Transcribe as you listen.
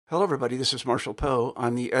Hello, everybody. This is Marshall Poe.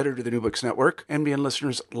 I'm the editor of the New Books Network. NBN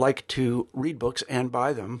listeners like to read books and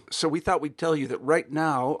buy them. So we thought we'd tell you that right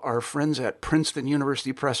now, our friends at Princeton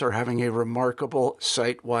University Press are having a remarkable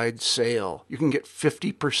site-wide sale. You can get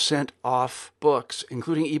 50% off books,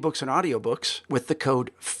 including ebooks and audiobooks, with the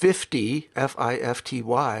code 50,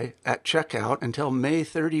 F-I-F-T-Y, at checkout until May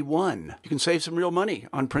 31. You can save some real money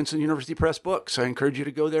on Princeton University Press books. I encourage you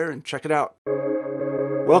to go there and check it out.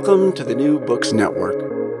 Welcome to the New Books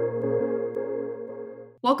Network.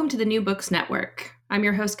 Welcome to the New Books Network. I'm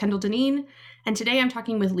your host, Kendall Deneen, and today I'm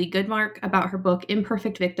talking with Leigh Goodmark about her book,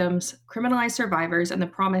 Imperfect Victims, Criminalized Survivors, and the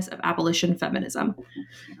Promise of Abolition Feminism,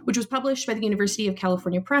 which was published by the University of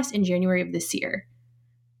California Press in January of this year.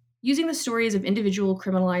 Using the stories of individual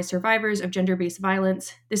criminalized survivors of gender-based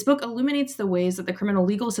violence, this book illuminates the ways that the criminal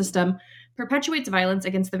legal system perpetuates violence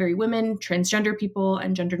against the very women, transgender people,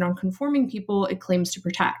 and gender nonconforming people it claims to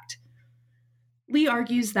protect. Leigh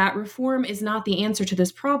argues that reform is not the answer to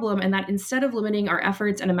this problem, and that instead of limiting our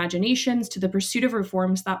efforts and imaginations to the pursuit of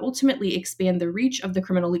reforms that ultimately expand the reach of the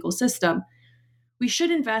criminal legal system, we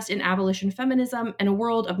should invest in abolition feminism and a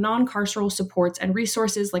world of non-carceral supports and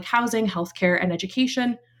resources like housing, healthcare, and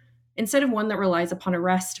education, instead of one that relies upon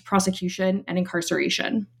arrest, prosecution, and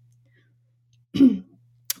incarceration.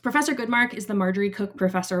 Professor Goodmark is the Marjorie Cook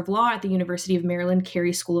Professor of Law at the University of Maryland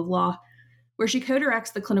Carey School of Law, where she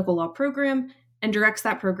co-directs the clinical law program and directs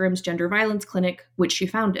that program's gender violence clinic, which she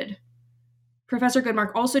founded. Professor Goodmark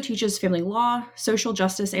also teaches family law, social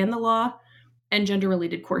justice and the law, and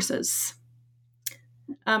gender-related courses.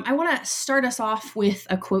 I want to start us off with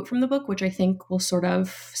a quote from the book, which I think will sort of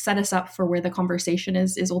set us up for where the conversation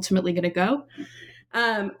is ultimately going to go.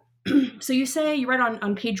 So you write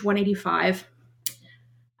on page 185,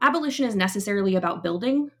 abolition is necessarily about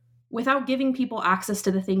building. Without giving people access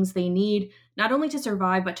to the things they need, not only to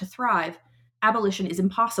survive, but to thrive, abolition is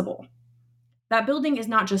impossible. That building is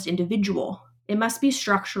not just individual. It must be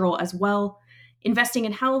structural as well, investing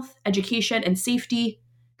in health, education, and safety,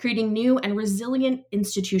 creating new and resilient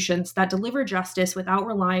institutions that deliver justice without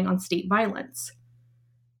relying on state violence.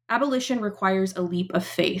 Abolition requires a leap of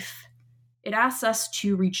faith. It asks us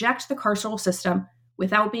to reject the carceral system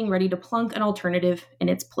without being ready to plunk an alternative in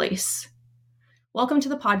its place. Welcome to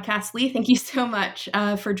the podcast, Leigh. Thank you so much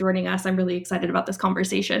for joining us. I'm really excited about this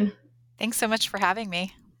conversation. Thanks so much for having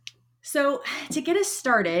me. So to get us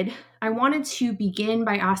started, I wanted to begin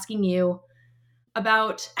by asking you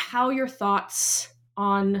about how your thoughts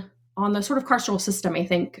on the sort of carceral system, I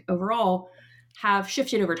think, overall, have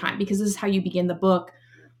shifted over time, because this is how you begin the book.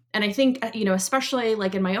 And I think, especially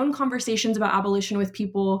like in my own conversations about abolition with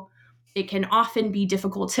people, it can often be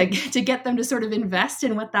difficult to get them to sort of invest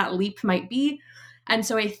in what that leap might be. And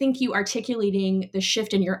so I think you articulating the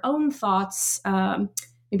shift in your own thoughts,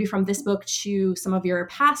 maybe from this book to some of your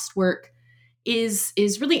past work, is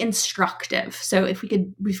really instructive. So if we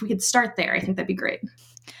could start there, I think that'd be great.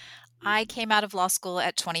 I came out of law school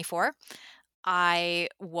at 24. I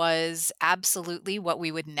was absolutely what we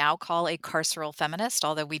would now call a carceral feminist,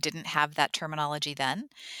 although we didn't have that terminology then.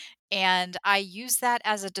 And I use that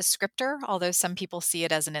as a descriptor, although some people see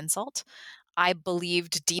it as an insult. I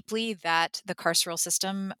believed deeply that the carceral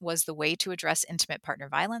system was the way to address intimate partner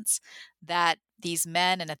violence, that these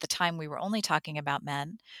men, and at the time we were only talking about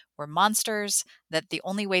men, were monsters, that the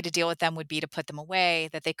only way to deal with them would be to put them away,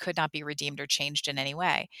 that they could not be redeemed or changed in any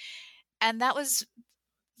way. And that was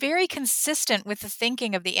very consistent with the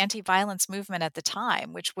thinking of the anti-violence movement at the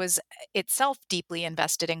time, which was itself deeply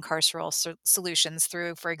invested in carceral solutions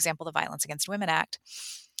through, for example, the Violence Against Women Act.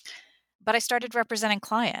 But I started representing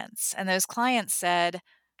clients, and those clients said,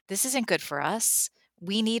 this isn't good for us.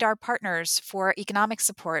 We need our partners for economic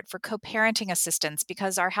support, for co-parenting assistance,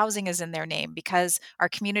 because our housing is in their name, because our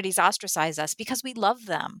communities ostracize us, because we love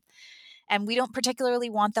them, and we don't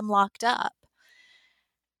particularly want them locked up.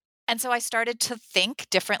 And so I started to think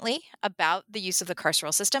differently about the use of the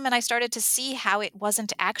carceral system, and I started to see how it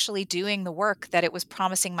wasn't actually doing the work that it was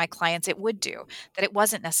promising my clients it would do, that it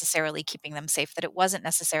wasn't necessarily keeping them safe, that it wasn't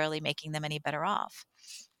necessarily making them any better off.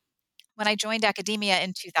 When I joined academia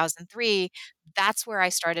in 2003, that's where I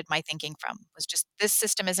started my thinking from, was just this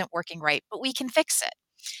system isn't working right, but we can fix it.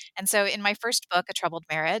 And so in my first book, A Troubled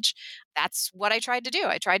Marriage, that's what I tried to do.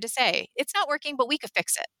 I tried to say, it's not working, but we could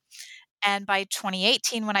fix it. And by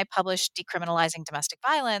 2018, when I published Decriminalizing Domestic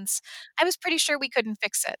Violence, I was pretty sure we couldn't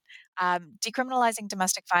fix it. Decriminalizing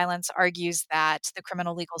Domestic Violence argues that the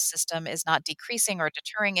criminal legal system is not decreasing or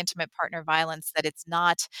deterring intimate partner violence, that it's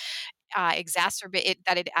not that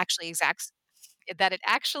it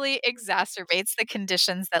actually exacerbates the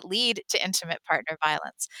conditions that lead to intimate partner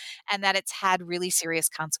violence, and that it's had really serious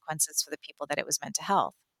consequences for the people that it was meant to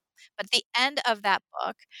help. But at the end of that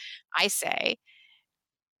book, I say,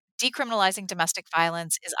 decriminalizing domestic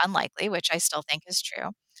violence is unlikely, which I still think is true,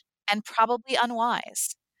 and probably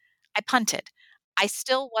unwise. I punted. I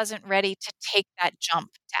still wasn't ready to take that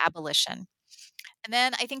jump to abolition. And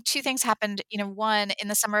then I think two things happened. One, in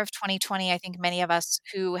the summer of 2020, I think many of us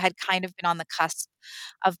who had kind of been on the cusp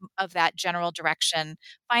of that general direction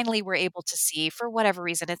finally were able to see, for whatever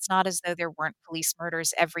reason, it's not as though there weren't police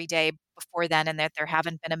murders every day before then and that there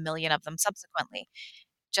haven't been a million of them subsequently.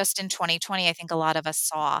 Just in 2020, I think a lot of us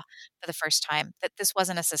saw for the first time that this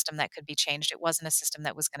wasn't a system that could be changed. It wasn't a system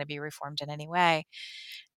that was going to be reformed in any way.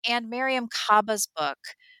 And Miriam Kaba's book,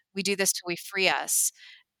 We Do This Till We Free Us,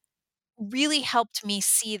 really helped me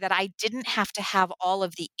see that I didn't have to have all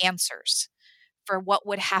of the answers for what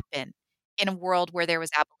would happen in a world where there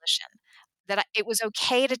was abolition. It was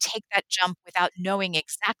okay to take that jump without knowing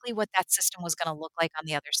exactly what that system was going to look like on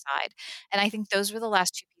the other side. And I think those were the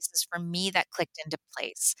last two pieces for me that clicked into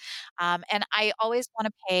place. And I always want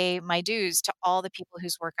to pay my dues to all the people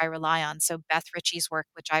whose work I rely on. So Beth Ritchie's work,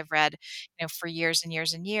 which I've read, for years and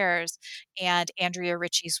years and years, and Andrea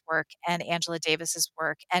Ritchie's work, and Angela Davis's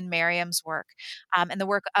work, and Miriam's work, and the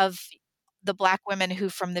work of the Black women who,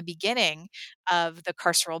 from the beginning of the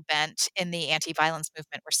carceral bent in the anti-violence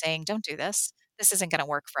movement, were saying, don't do this. This isn't going to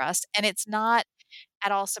work for us. And it's not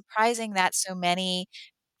at all surprising that so many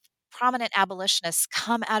prominent abolitionists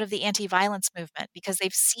come out of the anti-violence movement because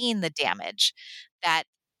they've seen the damage that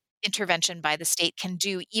intervention by the state can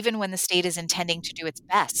do, even when the state is intending to do its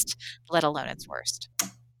best, let alone its worst.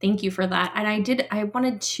 Thank you for that. And I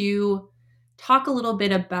wanted to talk a little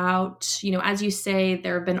bit about, as you say,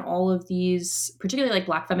 there have been all of these, particularly like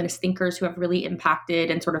Black feminist thinkers who have really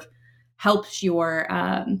impacted and sort of helped your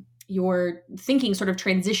thinking sort of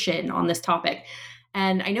transition on this topic.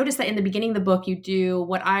 And I noticed that in the beginning of the book, you do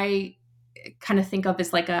what I kind of think of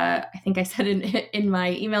as like I think I said in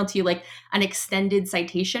my email to you, like an extended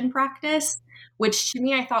citation practice, which to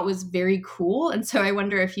me I thought was very cool. And so I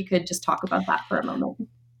wonder if you could just talk about that for a moment.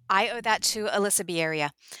 I owe that to Alyssa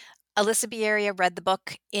Bieria. Alyssa Bieria read the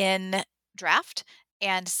book in draft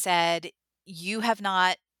and said, you have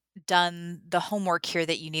not done the homework here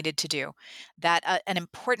that you needed to do. That an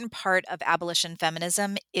important part of abolition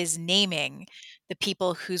feminism is naming the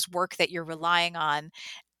people whose work that you're relying on,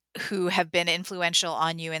 who have been influential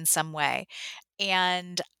on you in some way.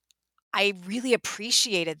 And I really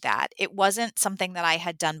appreciated that. It wasn't something that I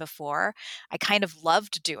had done before. I kind of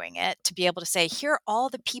loved doing it, to be able to say, here are all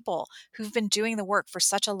the people who've been doing the work for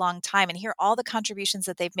such a long time, and here are all the contributions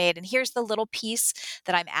that they've made, and here's the little piece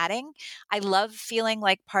that I'm adding. I love feeling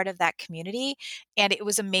like part of that community, and it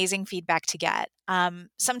was amazing feedback to get.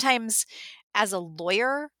 Sometimes as a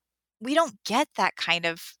lawyer, we don't get that kind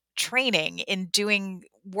of training in doing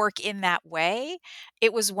work in that way.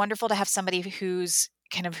 It was wonderful to have somebody whose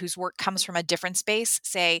work comes from a different space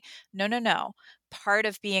say, no, no, no. Part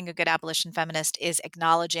of being a good abolition feminist is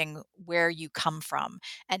acknowledging where you come from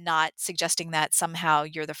and not suggesting that somehow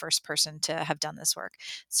you're the first person to have done this work.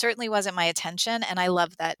 Certainly wasn't my intention, and I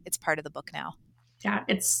love that it's part of the book now. Yeah,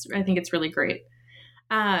 I think it's really great.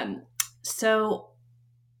 So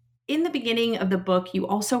in the beginning of the book, you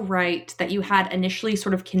also write that you had initially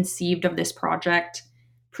sort of conceived of this project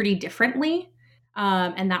pretty differently,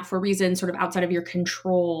 and that for reasons sort of outside of your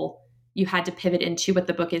control, you had to pivot into what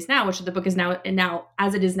the book is now, which the book is now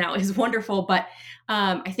as it is now is wonderful. But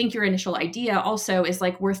I think your initial idea also is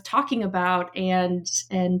like worth talking about, and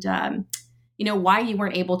why you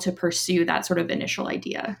weren't able to pursue that sort of initial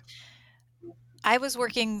idea. I was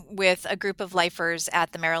working with a group of lifers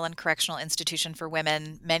at the Maryland Correctional Institution for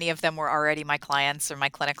Women. Many of them were already my clients or my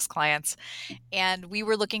clinic's clients. And we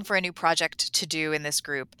were looking for a new project to do in this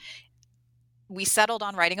group. We settled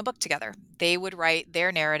on writing a book together. They would write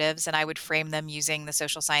their narratives and I would frame them using the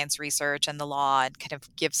social science research and the law and kind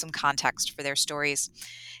of give some context for their stories.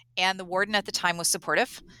 And the warden at the time was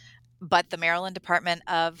supportive, but the Maryland Department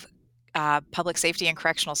of Public Safety and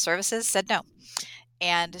Correctional Services said no.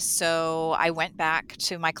 And so I went back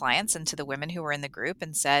to my clients and to the women who were in the group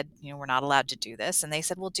and said, we're not allowed to do this. And they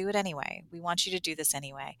said, well, do it anyway. We want you to do this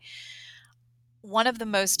anyway. One of the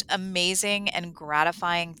most amazing and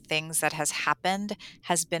gratifying things that has happened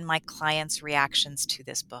has been my clients' reactions to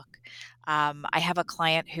this book. I have a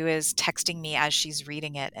client who is texting me as she's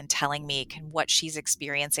reading it and telling me what she's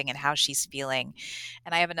experiencing and how she's feeling.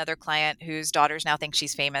 And I have another client whose daughters now think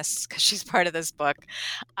she's famous because she's part of this book.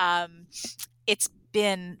 It's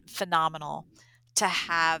been phenomenal to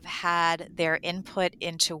have had their input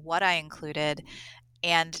into what I included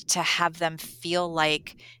and to have them feel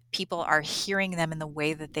like people are hearing them in the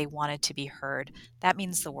way that they wanted to be heard. That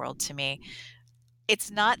means the world to me. It's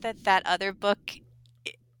not that that other book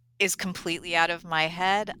is completely out of my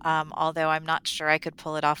head, although I'm not sure I could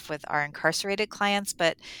pull it off with our incarcerated clients.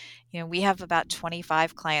 But we have about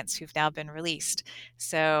 25 clients who've now been released.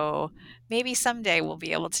 So maybe someday we'll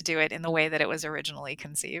be able to do it in the way that it was originally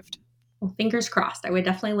conceived. Well, fingers crossed. I would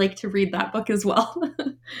definitely like to read that book as well.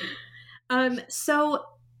 So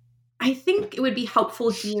I think it would be helpful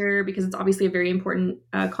here, because it's obviously a very important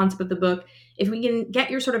concept of the book, if we can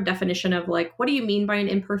get your sort of definition of like, what do you mean by an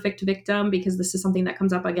imperfect victim? Because this is something that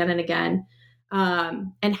comes up again and again.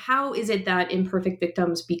 And how is it that imperfect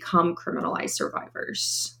victims become criminalized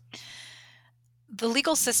survivors? The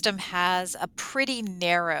legal system has a pretty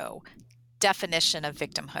narrow definition of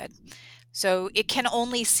victimhood. So it can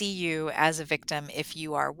only see you as a victim if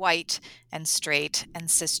you are white and straight and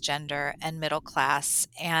cisgender and middle class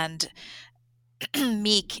and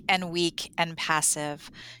meek and weak and passive.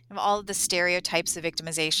 All of the stereotypes of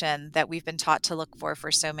victimization that we've been taught to look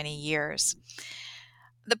for so many years.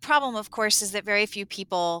 The problem, of course, is that very few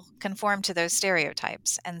people conform to those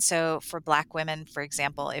stereotypes. And so for Black women, for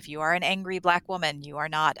example, if you are an angry Black woman, you are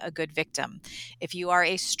not a good victim. If you are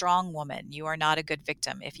a strong woman, you are not a good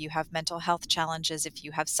victim. If you have mental health challenges, if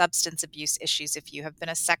you have substance abuse issues, if you have been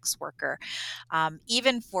a sex worker,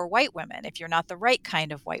 even for white women, if you're not the right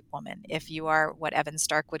kind of white woman, if you are what Evan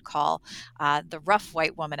Stark would call the rough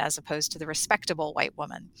white woman as opposed to the respectable white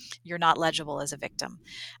woman, you're not legible as a victim.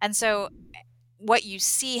 And so what you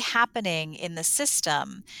see happening in the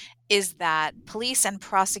system is that police and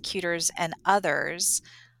prosecutors and others,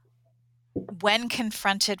 when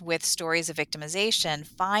confronted with stories of victimization,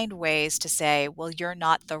 find ways to say, well, you're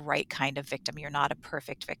not the right kind of victim. You're not a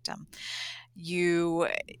perfect victim. You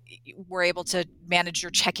were able to manage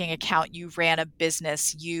your checking account. You ran a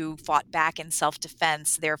business. You fought back in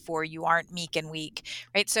self-defense. Therefore, you aren't meek and weak,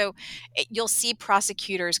 right? So you'll see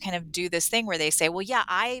prosecutors kind of do this thing where they say, well, yeah,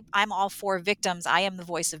 I'm all for victims. I am the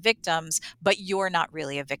voice of victims, but you're not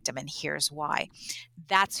really a victim, and here's why.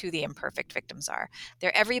 That's who the imperfect victims are.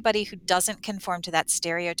 They're everybody who doesn't conform to that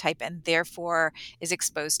stereotype and therefore is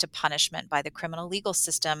exposed to punishment by the criminal legal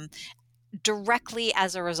system directly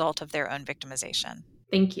as a result of their own victimization.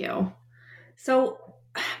 Thank you. So,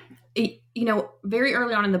 very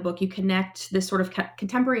early on in the book, you connect this sort of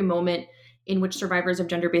contemporary moment in which survivors of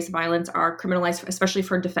gender-based violence are criminalized, especially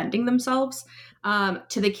for defending themselves,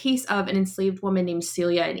 to the case of an enslaved woman named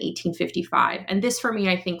Celia in 1855. And this, for me,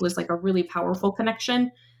 I think was like a really powerful connection.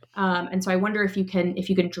 And so I wonder if you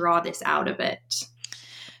can draw this out a bit.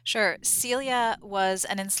 Sure. Celia was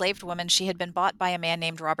an enslaved woman. She had been bought by a man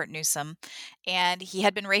named Robert Newsom, and he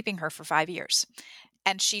had been raping her for 5 years.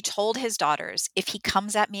 And she told his daughters, if he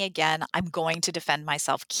comes at me again, I'm going to defend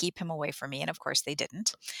myself. Keep him away from me. And of course, they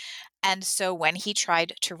didn't. And so when he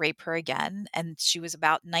tried to rape her again, and she was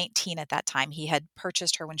about 19 at that time, he had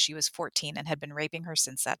purchased her when she was 14 and had been raping her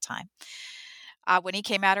since that time. When he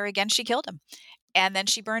came at her again, she killed him. And then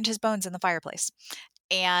she burned his bones in the fireplace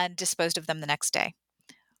and disposed of them the next day.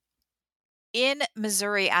 In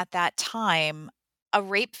Missouri at that time, a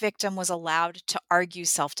rape victim was allowed to argue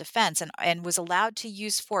self-defense and was allowed to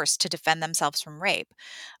use force to defend themselves from rape.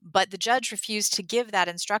 But the judge refused to give that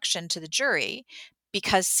instruction to the jury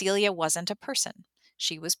because Celia wasn't a person.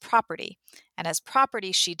 She was property. And as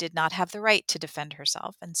property, she did not have the right to defend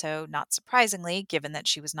herself. And so, not surprisingly, given that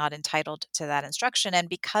she was not entitled to that instruction, and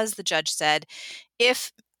because the judge said,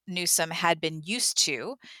 if Newsom had been used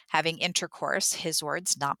to having intercourse, his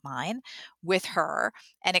words, not mine, with her,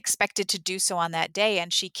 and expected to do so on that day,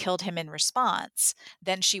 and she killed him in response,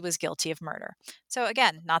 then she was guilty of murder. So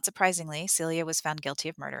again, not surprisingly, Celia was found guilty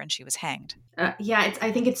of murder and she was hanged.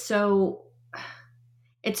 I think it's so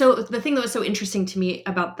the thing that was so interesting to me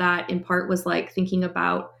about that in part was like thinking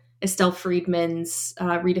about Estelle Friedman's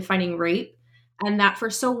redefining rape. And that for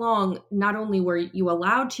so long, not only were you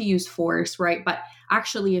allowed to use force, right, but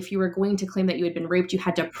actually, if you were going to claim that you had been raped, you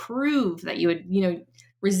had to prove that you had,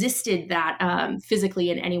 resisted that physically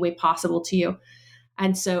in any way possible to you.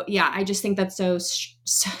 And so, I just think that's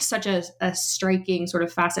such a striking sort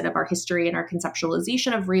of facet of our history and our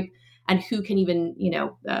conceptualization of rape and who can even,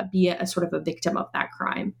 be a sort of a victim of that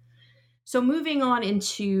crime. So moving on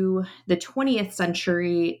into the 20th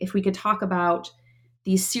century, if we could talk about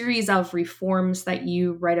these series of reforms that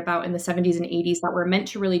you write about in the 70s and 80s that were meant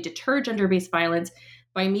to really deter gender-based violence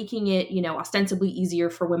by making it, ostensibly easier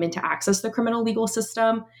for women to access the criminal legal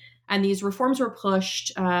system. And these reforms were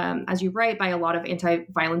pushed, as you write, by a lot of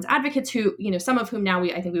anti-violence advocates who, some of whom now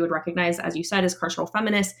I think we would recognize, as you said, as carceral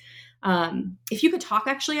feminists. If you could talk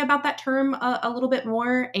actually about that term a little bit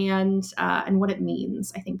more and what it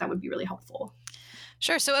means, I think that would be really helpful.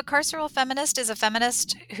 Sure. So a carceral feminist is a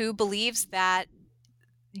feminist who believes that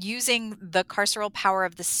using the carceral power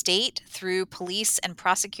of the state through police and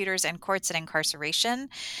prosecutors and courts and incarceration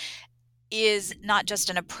is not just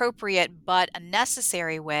an appropriate but a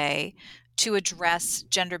necessary way to address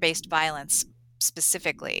gender-based violence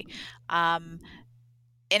specifically.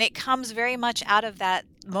 And it comes very much out of that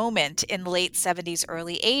moment in the late 70s,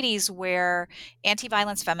 early 80s, where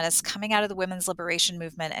anti-violence feminists coming out of the women's liberation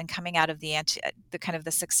movement and coming out of the kind of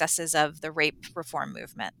the successes of the rape reform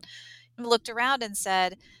movement looked around and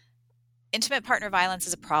said, intimate partner violence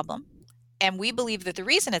is a problem. And we believe that the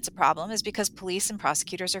reason it's a problem is because police and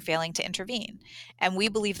prosecutors are failing to intervene. And we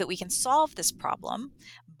believe that we can solve this problem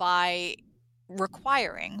by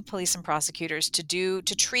requiring police and prosecutors to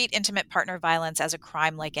treat intimate partner violence as a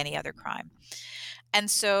crime like any other crime. And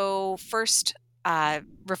so first,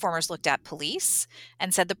 reformers looked at police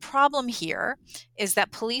and said the problem here is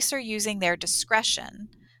that police are using their discretion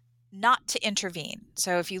not to intervene.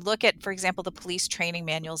 So if you look at, for example, the police training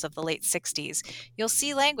manuals of the late 60s, you'll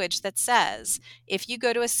see language that says, if you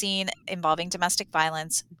go to a scene involving domestic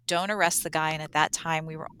violence, don't arrest the guy. And at that time,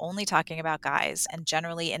 we were only talking about guys and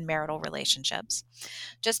generally in marital relationships.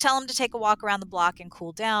 Just tell him to take a walk around the block and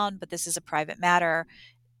cool down, but this is a private matter.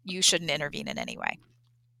 You shouldn't intervene in any way.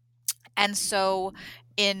 And so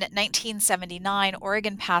in 1979,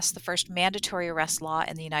 Oregon passed the first mandatory arrest law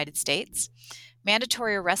in the United States.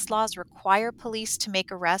 Mandatory arrest laws require police to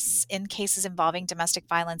make arrests in cases involving domestic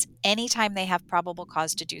violence anytime they have probable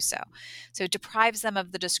cause to do so. So it deprives them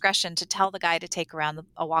of the discretion to tell the guy to take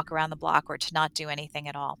a walk around the block or to not do anything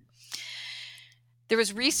at all. There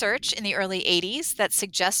was research in the early 80s that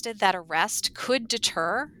suggested that arrest could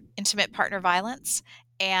deter intimate partner violence.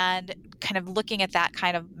 And kind of looking at that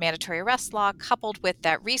kind of mandatory arrest law, coupled with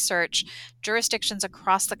that research, jurisdictions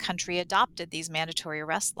across the country adopted these mandatory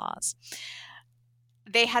arrest laws.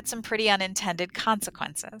 They had some pretty unintended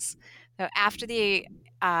consequences. So after the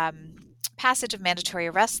passage of mandatory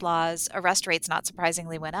arrest laws, arrest rates not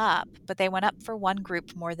surprisingly went up, but they went up for one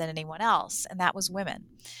group more than anyone else, and that was women.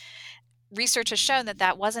 Research has shown that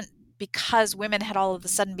that wasn't because women had all of a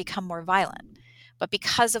sudden become more violent, but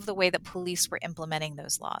because of the way that police were implementing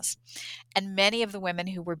those laws. And many of the women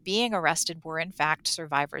who were being arrested were, in fact,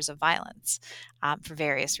 survivors of violence for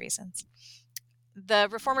various reasons. The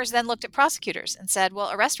reformers then looked at prosecutors and said,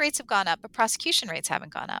 well, arrest rates have gone up, but prosecution rates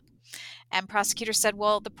haven't gone up. And prosecutors said,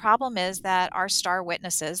 well, the problem is that our star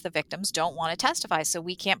witnesses, the victims, don't want to testify, so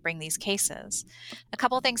we can't bring these cases. A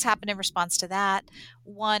couple of things happened in response to that.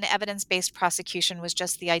 One, evidence-based prosecution was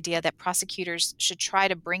just the idea that prosecutors should try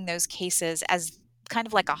to bring those cases as kind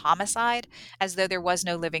of like a homicide, as though there was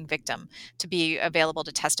no living victim to be available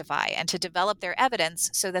to testify, and to develop their evidence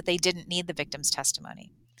so that they didn't need the victim's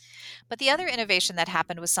testimony. But the other innovation that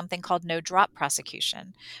happened was something called no-drop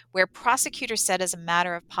prosecution, where prosecutors said as a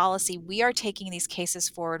matter of policy, we are taking these cases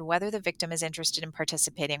forward whether the victim is interested in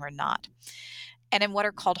participating or not. And in what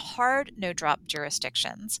are called hard no-drop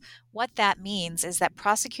jurisdictions, what that means is that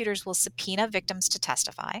prosecutors will subpoena victims to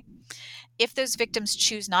testify. If those victims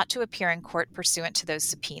choose not to appear in court pursuant to those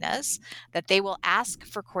subpoenas, that they will ask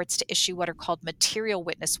for courts to issue what are called material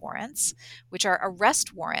witness warrants, which are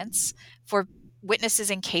arrest warrants for witnesses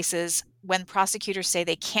in cases when prosecutors say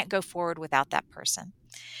they can't go forward without that person.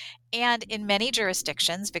 And in many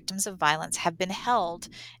jurisdictions, victims of violence have been held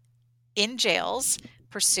in jails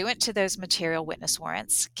pursuant to those material witness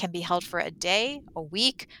warrants, can be held for a day, a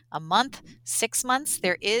week, a month, 6 months.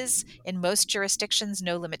 There is, in most jurisdictions,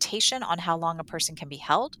 no limitation on how long a person can be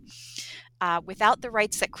held. Without the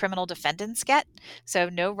rights that criminal defendants get. So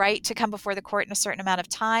no right to come before the court in a certain amount of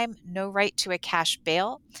time, no right to a cash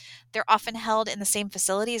bail. They're often held in the same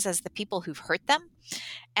facilities as the people who've hurt them,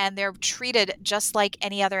 and they're treated just like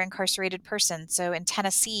any other incarcerated person. So in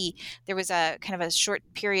Tennessee, there was a kind of a short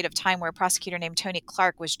period of time where a prosecutor named Tony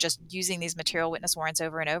Clark was just using these material witness warrants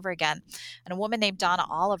over and over again. And a woman named Donna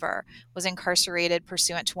Oliver was incarcerated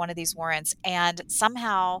pursuant to one of these warrants, and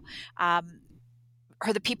somehow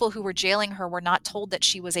the people who were jailing her were not told that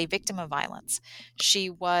she was a victim of violence. She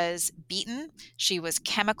was beaten, she was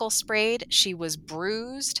chemical sprayed, she was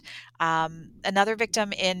bruised. Another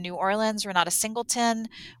victim in New Orleans, Renata Singleton,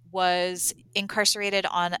 was incarcerated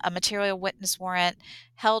on a material witness warrant,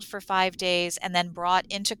 held for 5 days, and then brought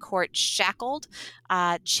into court shackled,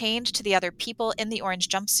 chained to the other people in the orange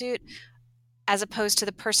jumpsuit, as opposed to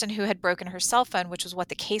the person who had broken her cell phone, which was what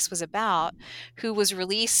the case was about, who was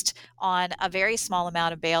released on a very small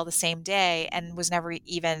amount of bail the same day and was never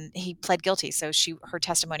even, he pled guilty, so her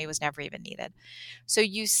testimony was never even needed. So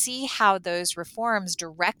you see how those reforms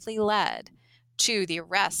directly led to the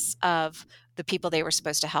arrests of the people they were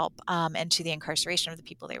supposed to help, and to the incarceration of the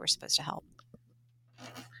people they were supposed to help.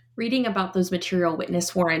 reading about those material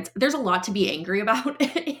witness warrants, there's a lot to be angry about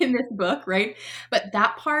in this book, right? But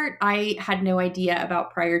that part I had no idea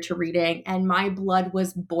about prior to reading, and my blood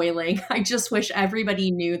was boiling. I just wish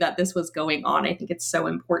everybody knew that this was going on. I think it's so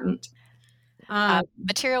important.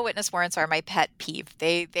 Material witness warrants are my pet peeve.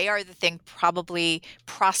 They are the thing, probably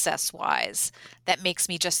process-wise, that makes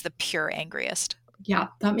me just the pure angriest. Yeah,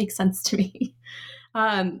 that makes sense to me.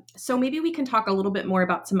 So maybe we can talk a little bit more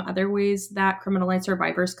about some other ways that criminalized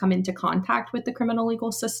survivors come into contact with the criminal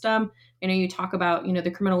legal system. I know you talk about,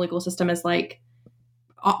 the criminal legal system as like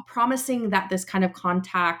promising that this kind of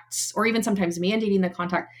contact, or even sometimes mandating the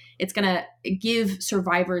contact, it's going to give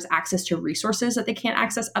survivors access to resources that they can't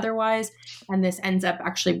access otherwise. And this ends up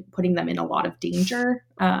actually putting them in a lot of danger.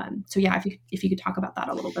 So yeah, if you could talk about that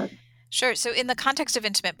a little bit. Sure. So in the context of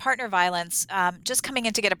intimate partner violence, just coming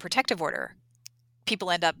in to get a protective order,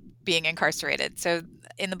 people end up being incarcerated. So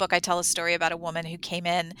in the book, I tell a story about a woman who came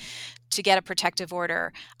in to get a protective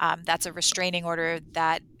order. That's a restraining order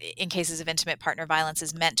that, in cases of intimate partner violence,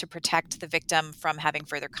 is meant to protect the victim from having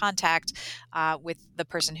further contact with the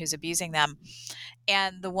person who's abusing them.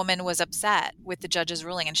 And the woman was upset with the judge's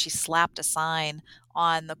ruling, and she slapped a sign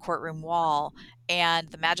on the courtroom wall.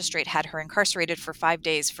 And the magistrate had her incarcerated for 5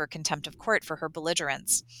 days for contempt of court for her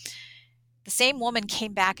belligerence. The same woman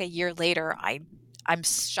came back a year later. I'm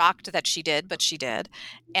shocked that she did, but she did,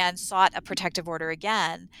 and sought a protective order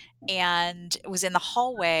again, and was in the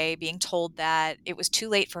hallway being told that it was too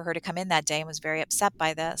late for her to come in that day, and was very upset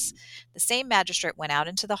by this. The same magistrate went out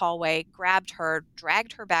into the hallway, grabbed her,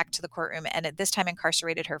 dragged her back to the courtroom, and at this time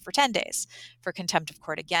incarcerated her for 10 days for contempt of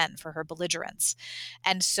court again for her belligerence.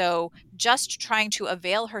 And so just trying to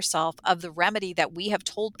avail herself of the remedy that we have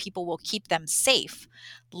told people will keep them safe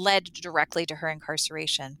led directly to her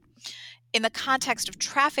incarceration. In the context of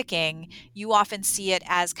trafficking, you often see it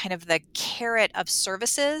as kind of the carrot of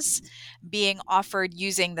services being offered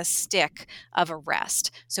using the stick of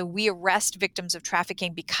arrest. So we arrest victims of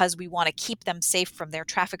trafficking because we want to keep them safe from their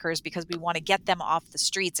traffickers, because we want to get them off the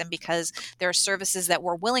streets, and because there are services that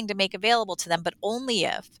we're willing to make available to them, but only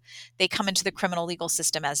if they come into the criminal legal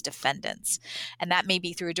system as defendants. And that may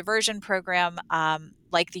be through a diversion program,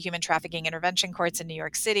 like the Human Trafficking Intervention Courts in New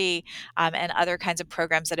York City, and other kinds of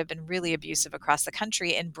programs that have been really abusive across the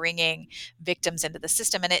country in bringing victims into the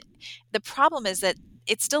system. And the problem is that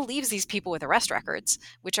it still leaves these people with arrest records,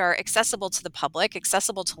 which are accessible to the public,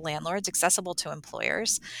 accessible to landlords, accessible to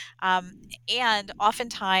employers. And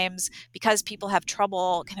oftentimes, because people have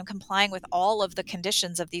trouble kind of complying with all of the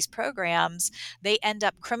conditions of these programs, they end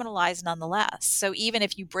up criminalized nonetheless. So even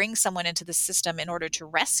if you bring someone into the system in order to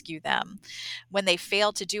rescue them, when they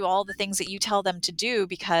fail to do all the things that you tell them to do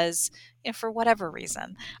because, for whatever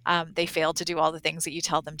reason, they fail to do all the things that you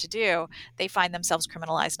tell them to do, they find themselves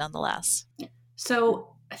criminalized nonetheless.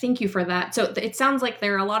 So thank you for that. So it sounds like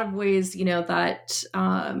there are a lot of ways, that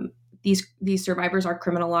these survivors are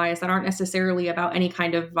criminalized that aren't necessarily about any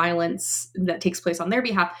kind of violence that takes place on their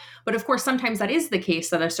behalf. But of course, sometimes that is the case,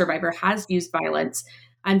 that a survivor has used violence.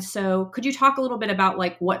 And so could you talk a little bit about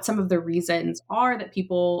like what some of the reasons are that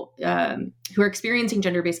people who are experiencing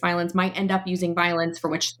gender-based violence might end up using violence for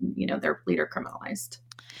which, they're later criminalized?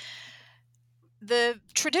 The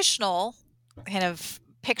traditional kind of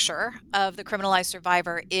picture of the criminalized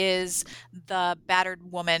survivor is the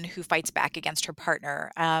battered woman who fights back against her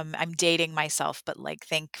partner. I'm dating myself, but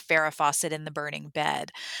think Farrah Fawcett in The Burning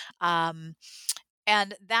Bed. And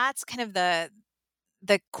that's kind of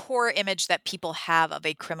the core image that people have of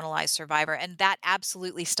a criminalized survivor. And that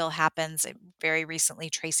absolutely still happens. Very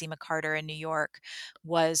recently, Tracy McCarter in New York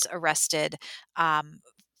was arrested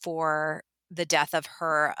for the death of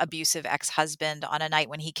her abusive ex-husband on a night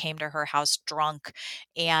when he came to her house drunk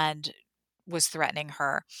and was threatening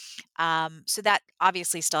her. So that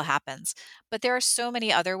obviously still happens. But there are so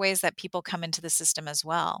many other ways that people come into the system as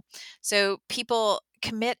well. So people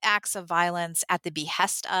commit acts of violence at the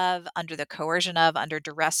behest of, under the coercion of, under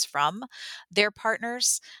duress from their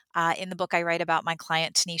partners. In the book, I write about my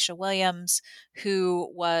client, Tanisha Williams,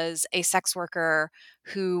 who was a sex worker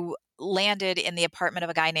who landed in the apartment of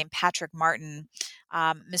a guy named Patrick Martin.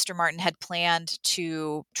 Mr. Martin had planned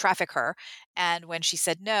to traffic her. And when she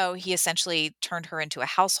said no, he essentially turned her into a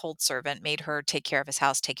household servant, made her take care of his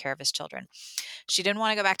house, take care of his children. She didn't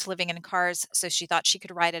want to go back to living in cars, so she thought she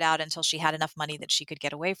could ride it out until she had enough money that she could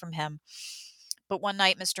get away from him. But one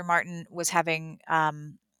night, Mr. Martin was having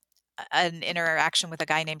an interaction with a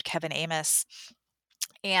guy named Kevin Amos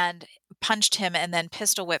and punched him and then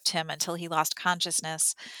pistol whipped him until he lost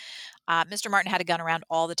consciousness. Mr. Martin had a gun around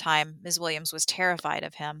all the time. Ms. Williams was terrified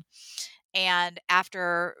of him. And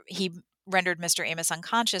after he rendered Mr. Amos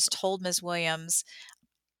unconscious, told Ms. Williams,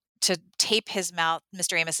 to tape his mouth,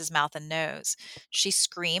 Mr. Amos's mouth and nose. She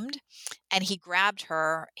screamed, and he grabbed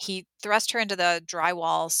her. He thrust her into the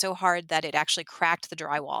drywall so hard that it actually cracked the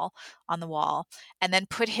drywall on the wall, and then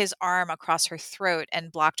put his arm across her throat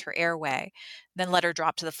and blocked her airway. Then let her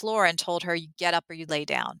drop to the floor and told her, "You get up or you lay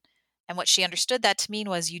down." And what she understood that to mean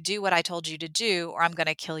was, "You do what I told you to do, or I'm going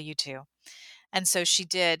to kill you too." And so she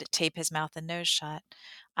did tape his mouth and nose shut.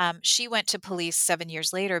 She went to police 7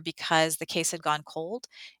 years later because the case had gone cold,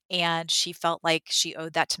 and she felt like she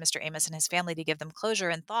owed that to Mr. Amos and his family to give them closure,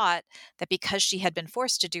 and thought that because she had been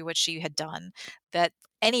forced to do what she had done, that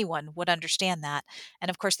anyone would understand that. And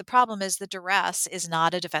of course, the problem is the duress is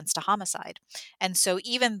not a defense to homicide. And so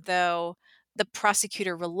even though the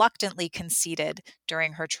prosecutor reluctantly conceded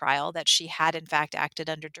during her trial that she had in fact acted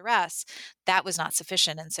under duress, that was not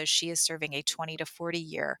sufficient. And so she is serving a 20 to 40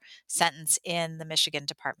 year sentence in the Michigan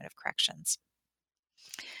Department of Corrections.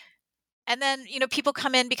 And then, people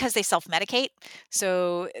come in because they self-medicate.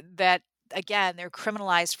 So that, again, they're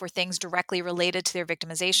criminalized for things directly related to their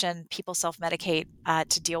victimization. People self-medicate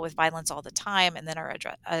to deal with violence all the time, and then are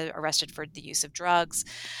arrested for the use of drugs.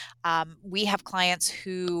 We have clients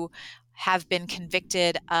who have been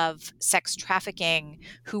convicted of sex trafficking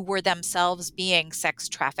who were themselves being sex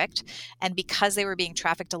trafficked. And because they were being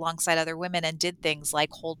trafficked alongside other women and did things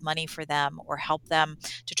like hold money for them or help them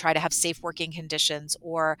to try to have safe working conditions,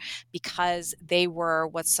 or because they were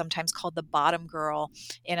what's sometimes called the bottom girl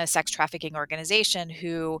in a sex trafficking organization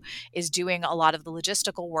who is doing a lot of the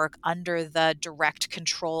logistical work under the direct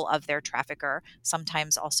control of their trafficker,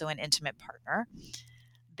 sometimes also an intimate partner,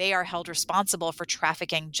 they are held responsible for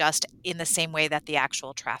trafficking just in the same way that the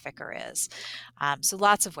actual trafficker is. So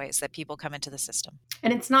lots of ways that people come into the system.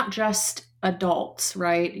 And it's not just adults,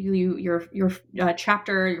 right? Your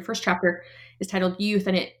chapter, your first chapter is titled Youth,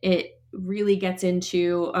 and it really gets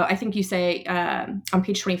into, I think you say on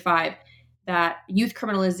page 25, that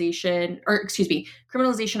criminalization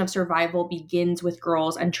of survival begins with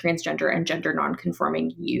girls and transgender and gender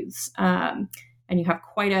nonconforming youths. And you have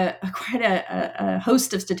quite a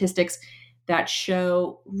host of statistics that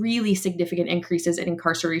show really significant increases in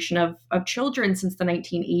incarceration of children since the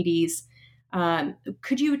 1980s.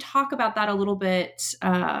 Could you talk about that a little bit?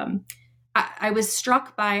 I was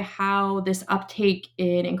struck by how this uptake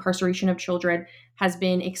in incarceration of children has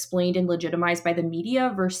been explained and legitimized by the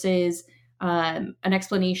media versus an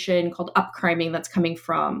explanation called upcriming that's coming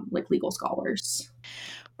from legal scholars.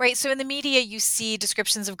 Right. So in the media, you see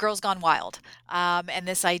descriptions of girls gone wild, and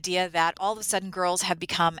this idea that all of a sudden girls have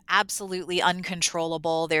become absolutely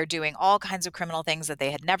uncontrollable. They're doing all kinds of criminal things that they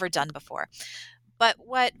had never done before. But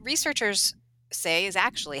what researchers say is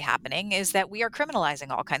actually happening is that we are criminalizing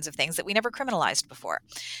all kinds of things that we never criminalized before.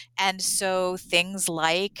 And so things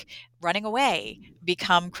like running away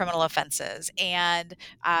become criminal offenses, and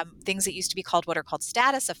things that used to be called what are called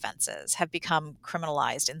status offenses have become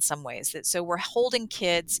criminalized in some ways. So we're holding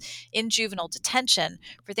kids in juvenile detention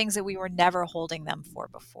for things that we were never holding them for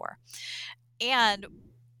before. And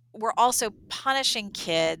we're also punishing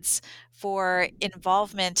kids for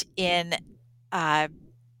involvement in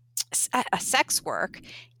sex work,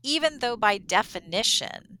 even though by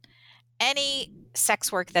definition, any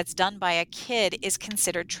sex work that's done by a kid is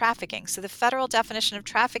considered trafficking. So the federal definition of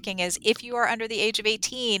trafficking is if you are under the age of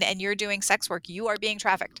 18 and you're doing sex work, you are being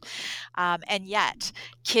trafficked. And yet,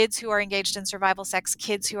 kids who are engaged in survival sex,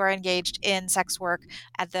 kids who are engaged in sex work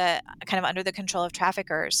at the kind of under the control of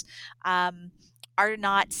traffickers, are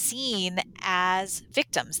not seen as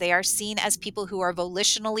victims. They are seen as people who are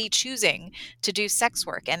volitionally choosing to do sex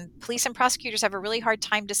work. And police and prosecutors have a really hard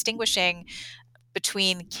time distinguishing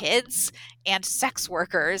between kids and sex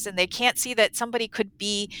workers, and they can't see that somebody could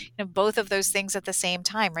be both of those things at the same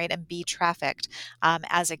time, right, and be trafficked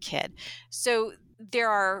as a kid. So there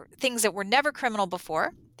are things that were never criminal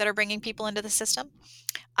before that are bringing people into the system.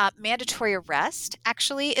 Mandatory arrest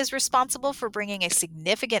actually is responsible for bringing a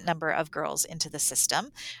significant number of girls into the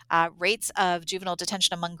system. Rates of juvenile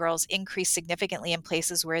detention among girls increase significantly in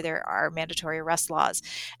places where there are mandatory arrest laws.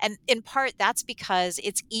 And in part, that's because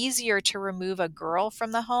it's easier to remove a girl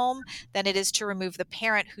from the home than it is to remove the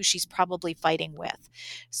parent who she's probably fighting with.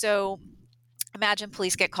 So imagine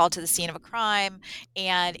police get called to the scene of a crime,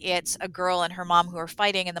 and it's a girl and her mom who are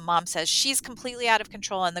fighting, and the mom says she's completely out of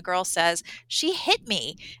control, and the girl says she hit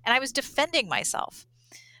me and I was defending myself.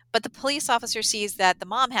 But the police officer sees that the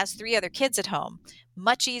mom has 3 other kids at home.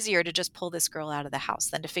 Much easier to just pull this girl out of the house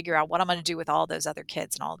than to figure out what I'm going to do with all those other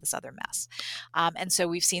kids and all this other mess. And so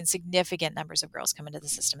we've seen significant numbers of girls come into the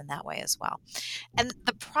system in that way as well. And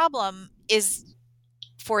the problem is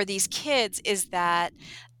for these kids is that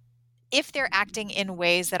if they're acting in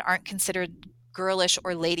ways that aren't considered girlish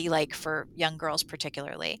or ladylike for young girls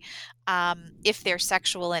particularly. If they're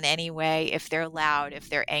sexual in any way, if they're loud, if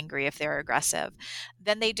they're angry, if they're aggressive,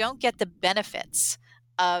 then they don't get the benefits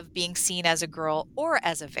of being seen as a girl or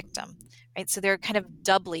as a victim, right? So they're kind of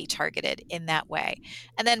doubly targeted in that way.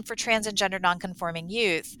 And then for trans and gender nonconforming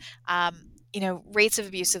youth, rates of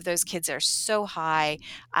abuse of those kids are so high.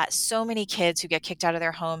 So many kids who get kicked out of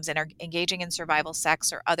their homes and are engaging in survival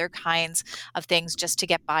sex or other kinds of things just to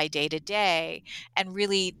get by day to day, and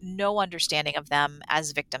really no understanding of them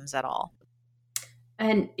as victims at all.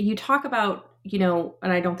 And you talk about, and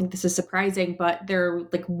I don't think this is surprising, but there are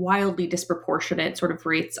like wildly disproportionate sort of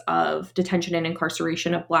rates of detention and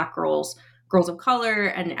incarceration of Black girls, girls of color,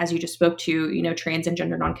 and as you just spoke to, trans and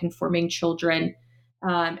gender nonconforming children.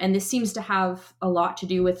 And this seems to have a lot to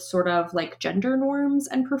do with sort of like gender norms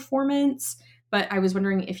and performance. But I was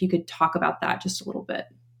wondering if you could talk about that just a little bit.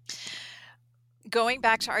 Going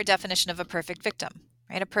back to our definition of a perfect victim,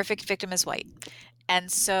 right? A perfect victim is white.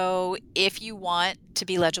 And so if you want to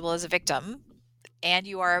be legible as a victim and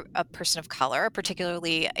you are a person of color,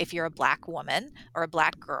 particularly if you're a Black woman or a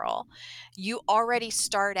Black girl, you already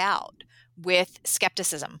start out with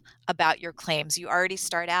skepticism about your claims. You already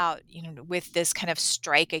start out, with this kind of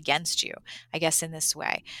strike against you, I guess, in this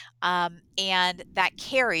way. And that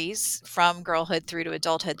carries from girlhood through to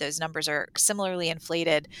adulthood. Those numbers are similarly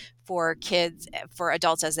inflated for kids, for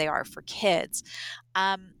adults as they are for kids.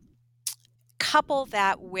 Couple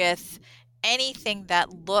that with anything that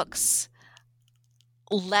looks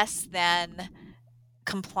less than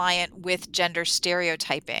compliant with gender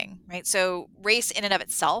stereotyping, right? So race in and of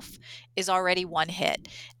itself is already one hit.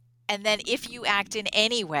 And then if you act in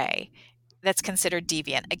any way that's considered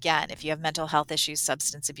deviant, again, if you have mental health issues,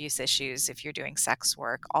 substance abuse issues, if you're doing sex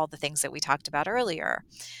work, all the things that we talked about earlier,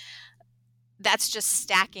 that's just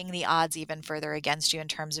stacking the odds even further against you in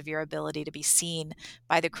terms of your ability to be seen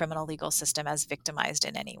by the criminal legal system as victimized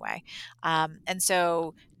in any way. And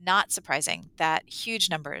so not surprising that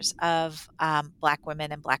huge numbers of Black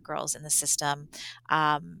women and Black girls in the system,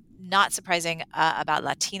 not surprising about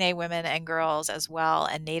Latina women and girls as well,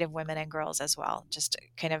 and Native women and girls as well. Just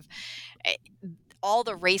kind of all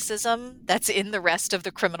the racism that's in the rest of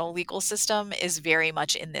the criminal legal system is very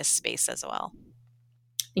much in this space as well.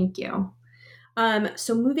 Thank you.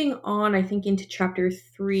 So moving on, I think into chapter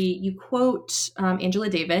 3, you quote Angela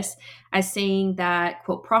Davis as saying that,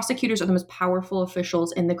 quote, prosecutors are the most powerful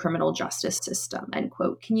officials in the criminal justice system, end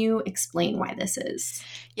quote. Can you explain why this is?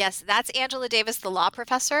 Yes, that's Angela Davis, the law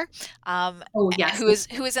professor, Oh, yes.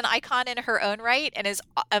 who is an icon in her own right and is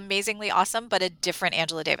amazingly awesome, but a different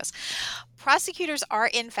Angela Davis. Prosecutors are,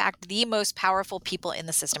 in fact, the most powerful people in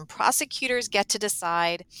the system. Prosecutors get to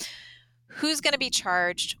decide who's going to be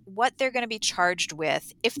charged, what they're going to be charged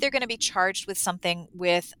with, if they're going to be charged with something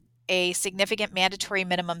with a significant mandatory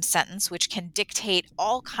minimum sentence, which can dictate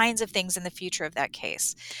all kinds of things in the future of that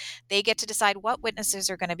case. They get to decide what witnesses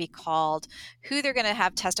are going to be called, who they're going to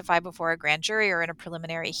have testify before a grand jury or in a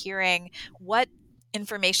preliminary hearing, what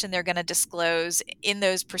information they're going to disclose in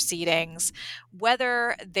those proceedings,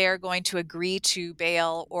 whether they're going to agree to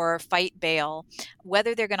bail or fight bail,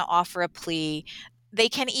 whether they're going to offer a plea. They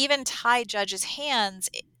can even tie judges' hands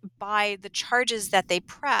by the charges that they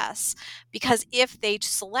press, because if they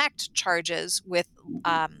select charges with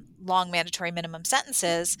long mandatory minimum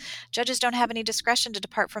sentences, judges don't have any discretion to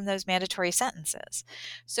depart from those mandatory sentences.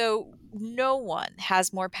 So no one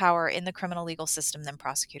has more power in the criminal legal system than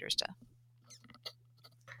prosecutors do.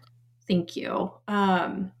 Thank you.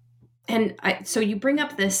 So you bring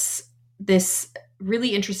up this really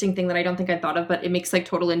interesting thing that I don't think I thought of, but it makes like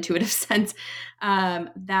total intuitive sense,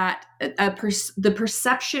 that the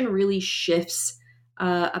perception really shifts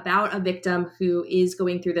about a victim who is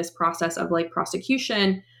going through this process of like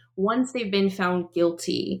prosecution once they've been found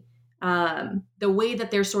guilty. The way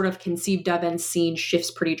that they're sort of conceived of and seen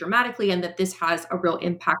shifts pretty dramatically, and that this has a real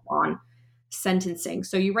impact on sentencing.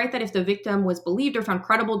 So you write that if the victim was believed or found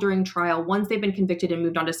credible during trial, once they've been convicted and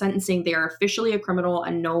moved on to sentencing, they are officially a criminal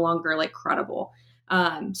and no longer like credible.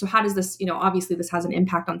 So how does this, obviously this has an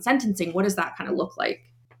impact on sentencing. What does that kind of look like?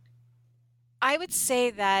 I would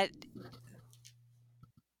say that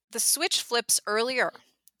the switch flips earlier,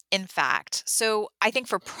 in fact. So I think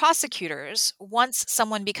for prosecutors, once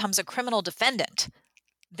someone becomes a criminal defendant,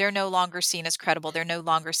 they're no longer seen as credible. They're no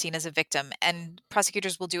longer seen as a victim. And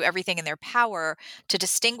prosecutors will do everything in their power to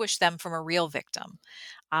distinguish them from a real victim.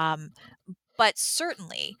 But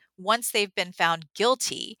certainly, once they've been found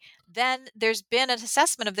guilty, then there's been an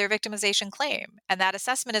assessment of their victimization claim. And that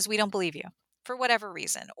assessment is, we don't believe you for whatever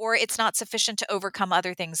reason, or it's not sufficient to overcome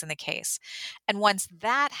other things in the case. And once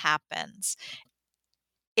that happens,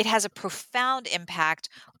 it has a profound impact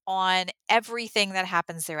on everything that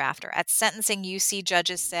happens thereafter. At sentencing, you see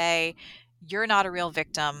judges say, "You're not a real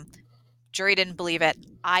victim. Jury didn't believe it.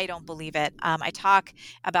 I don't believe it." I talk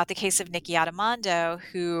about the case of Nikki Adamando,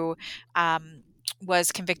 who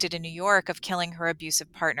was convicted in New York of killing her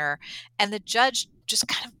abusive partner. And the judge just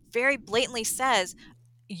kind of very blatantly says,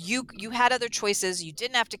 you had other choices. You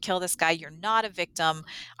didn't have to kill this guy. You're not a victim.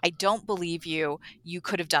 I don't believe you. You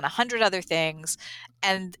could have done 100 other things,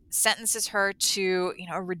 and sentences her to,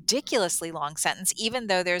 a ridiculously long sentence, even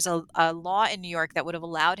though there's a law in New York that would have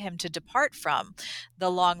allowed him to depart from the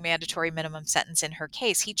long mandatory minimum sentence in her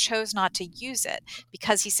case. He chose not to use it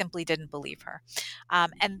because he simply didn't believe her.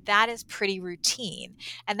 And that is pretty routine.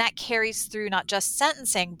 And that carries through not just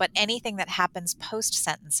sentencing, but anything that happens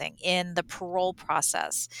post-sentencing in the parole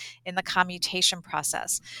process, in the commutation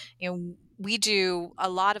process. We do a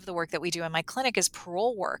lot of the work that we do in my clinic is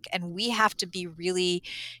parole work, and we have to be really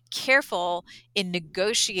careful in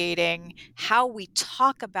negotiating how we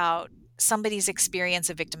talk about somebody's experience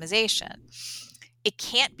of victimization. It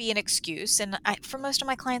can't be an excuse, and for most of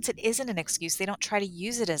my clients, it isn't an excuse. They don't try to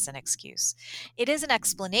use it as an excuse. It is an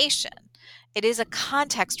explanation. It is a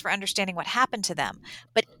context for understanding what happened to them.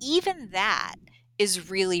 But even that is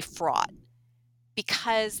really fraught,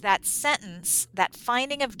 because that sentence, that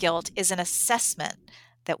finding of guilt, is an assessment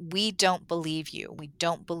that we don't believe you. We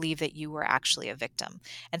don't believe that you were actually a victim.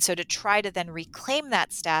 And so to try to then reclaim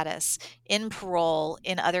that status in parole,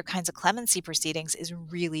 in other kinds of clemency proceedings, is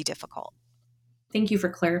really difficult. Thank you for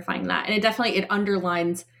clarifying that. And it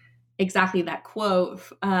underlines exactly that quote.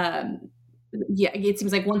 It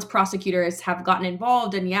seems like once prosecutors have gotten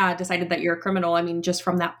involved and decided that you're a criminal, I mean, just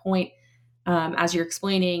from that point, as you're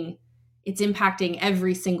explaining, it's impacting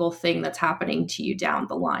every single thing that's happening to you down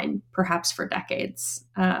the line, perhaps for decades.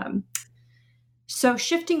 So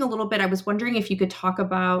shifting a little bit, I was wondering if you could talk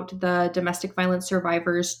about the Domestic Violence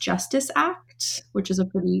Survivors Justice Act, which is a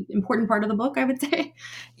pretty important part of the book, I would say.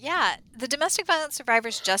 Yeah, the Domestic Violence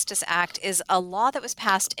Survivors Justice Act is a law that was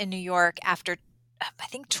passed in New York after, I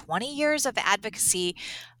think, 20 years of advocacy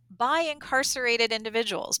by incarcerated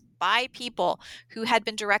individuals, by people who had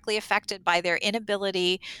been directly affected by their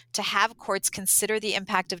inability to have courts consider the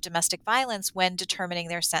impact of domestic violence when determining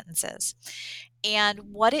their sentences. And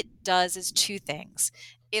what it does is two things.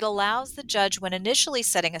 It allows the judge, when initially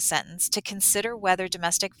setting a sentence, to consider whether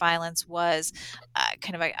domestic violence was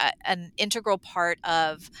an integral part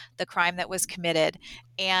of the crime that was committed.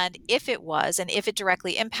 And if it was, and if it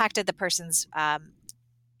directly impacted the person's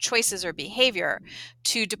choices or behavior,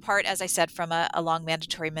 to depart, as I said, from a long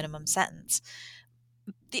mandatory minimum sentence.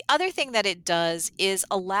 The other thing that it does is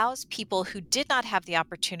allows people who did not have the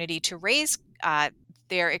opportunity to raise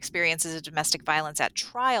their experiences of domestic violence at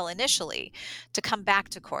trial initially to come back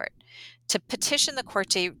to court, to petition the court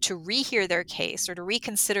to rehear their case, or to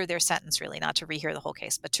reconsider their sentence, really, not to rehear the whole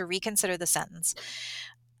case, but to reconsider the sentence,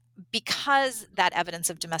 because that evidence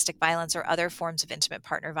of domestic violence or other forms of intimate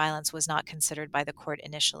partner violence was not considered by the court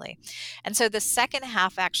initially. And so the second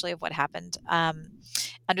half, actually, of what happened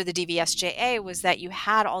under the DVSJA was that you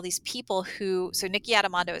had all these people so Nikki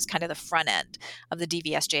Adamando is kind of the front end of the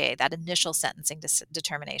DVSJA, that initial sentencing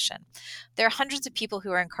determination. There are hundreds of people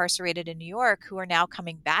who are incarcerated in New York who are now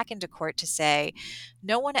coming back into court to say,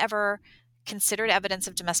 no one ever considered evidence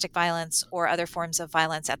of domestic violence or other forms of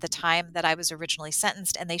violence at the time that I was originally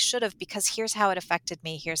sentenced, and they should have, because here's how it affected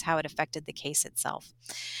me, here's how it affected the case itself.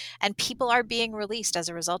 And people are being released as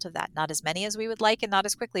a result of that. Not as many as we would like and not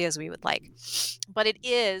as quickly as we would like. But it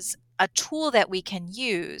is a tool that we can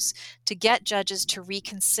use to get judges to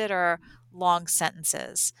reconsider long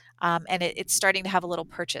sentences. And it's starting to have a little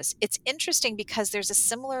purchase. It's interesting because there's a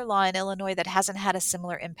similar law in Illinois that hasn't had a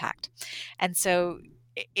similar impact. And so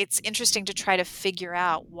it's interesting to try to figure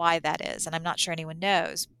out why that is. And I'm not sure anyone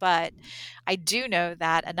knows, but I do know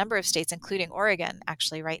that a number of states, including Oregon,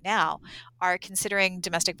 actually right now, are considering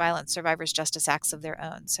domestic violence survivors justice acts of their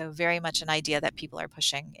own. So very much an idea that people are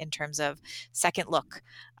pushing in terms of second look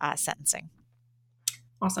sentencing.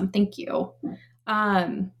 Awesome. Thank you.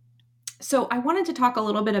 So I wanted to talk a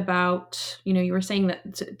little bit about, you were saying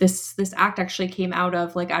that this act actually came out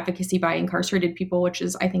of like advocacy by incarcerated people, which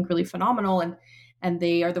is, I think, really phenomenal. And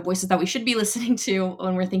they are the voices that we should be listening to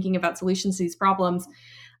when we're thinking about solutions to these problems.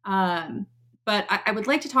 But I would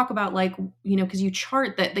like to talk about, like, because you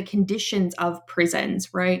chart the conditions of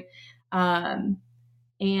prisons, right? And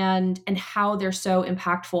how they're so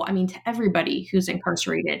impactful. I mean, to everybody who's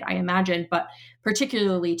incarcerated, I imagine, but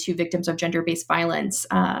particularly to victims of gender-based violence.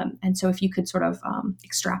 And so if you could sort of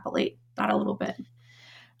extrapolate that a little bit.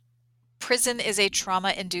 Prison is a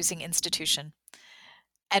trauma-inducing institution.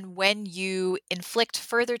 And when you inflict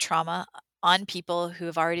further trauma on people who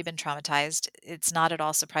have already been traumatized, it's not at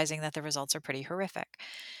all surprising that the results are pretty horrific.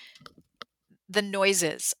 The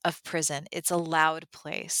noises of prison, it's a loud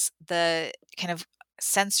place. The kind of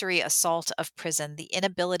sensory assault of prison, the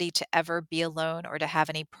inability to ever be alone or to have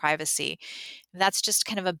any privacy, that's just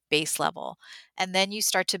kind of a base level. And then you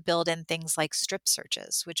start to build in things like strip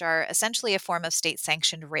searches, which are essentially a form of state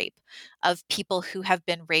sanctioned rape of people who have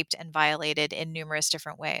been raped and violated in numerous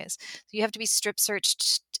different ways. So you have to be strip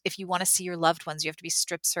searched if you want to see your loved ones. You have to be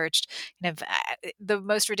strip searched. Kind of the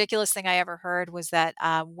most ridiculous thing I ever heard was that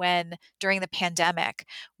when during the pandemic,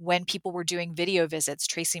 when people were doing video visits,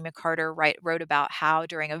 Tracy McCarter wrote about how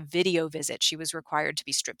during a video visit she was required to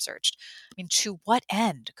be strip searched. I mean, to what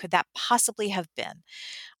end could that possibly have been?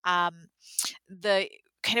 The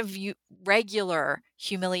kind of regular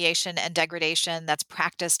humiliation and degradation that's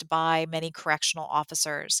practiced by many correctional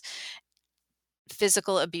officers,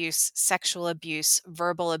 physical abuse, sexual abuse,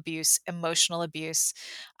 verbal abuse, emotional abuse.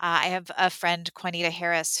 I have a friend, Juanita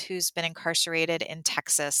Harris, who's been incarcerated in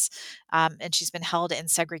Texas, and she's been held in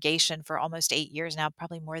segregation for almost 8 years now,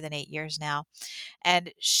 probably more than 8 years now.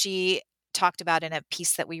 And she talked about in a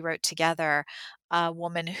piece that we wrote together, a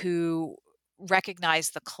woman who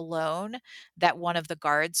recognized the cologne that one of the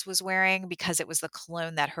guards was wearing because it was the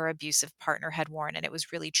cologne that her abusive partner had worn, and it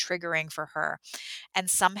was really triggering for her. And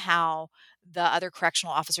somehow the other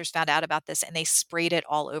correctional officers found out about this and they sprayed it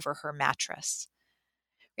all over her mattress.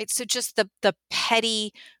 Right? So just the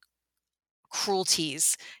petty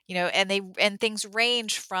cruelties, and things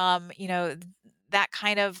range from, that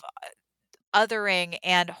kind of othering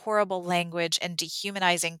and horrible language and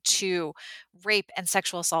dehumanizing to rape and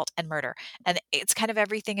sexual assault and murder. And it's kind of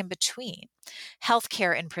everything in between.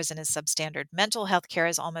 Healthcare in prison is substandard. Mental health care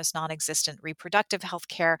is almost non-existent. Reproductive health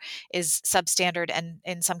care is substandard and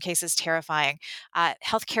in some cases terrifying.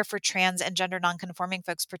 Healthcare for trans and gender nonconforming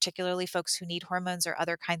folks, particularly folks who need hormones or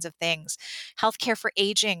other kinds of things. Healthcare for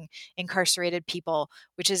aging incarcerated people,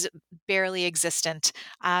 which is barely existent.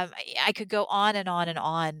 I could go on and on and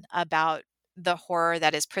on about the horror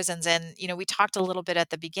that is prisons. And, we talked a little bit at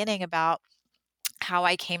the beginning about how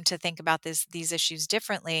I came to think about these issues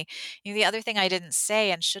differently. The other thing I didn't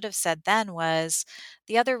say and should have said then was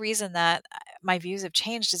the other reason that my views have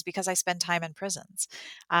changed is because I spend time in prisons.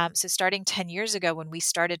 So starting 10 years ago, when we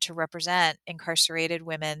started to represent incarcerated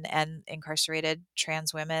women and incarcerated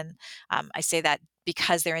trans women, I say that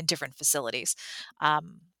because they're in different facilities.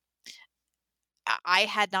 I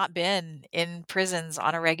had not been in prisons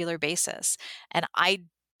on a regular basis, and I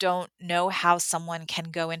don't know how someone can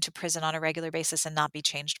go into prison on a regular basis and not be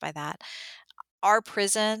changed by that. Our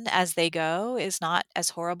prison, as they go, is not as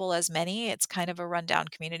horrible as many. It's kind of a rundown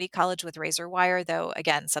community college with razor wire, though,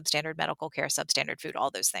 again, substandard medical care, substandard food, all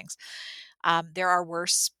those things. There are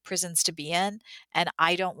worse prisons to be in, and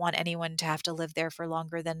I don't want anyone to have to live there for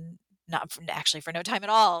longer than not for, actually for no time at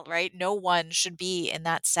all, right? No one should be in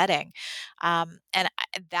that setting.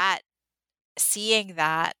 That seeing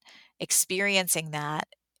that, experiencing that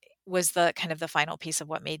was the kind of the final piece of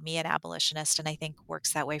what made me an abolitionist, and I think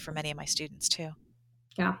works that way for many of my students too.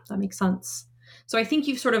 Yeah, that makes sense. So I think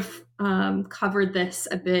you've sort of covered this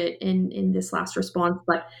a bit in this last response,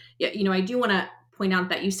 but I do want to point out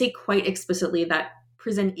that you say quite explicitly that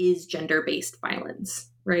prison is gender-based violence,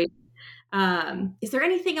 right? Is there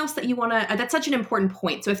anything else that you want to, that's such an important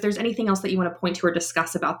point. So if there's anything else that you want to point to or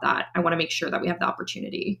discuss about that, I want to make sure that we have the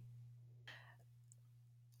opportunity.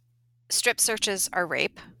 Strip searches are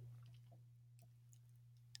rape.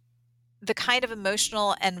 The kind of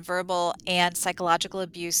emotional and verbal and psychological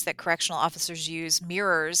abuse that correctional officers use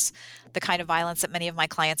mirrors the kind of violence that many of my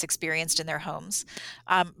clients experienced in their homes.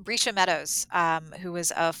 Brescia Meadows, who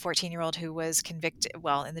was a 14-year-old who was convicted,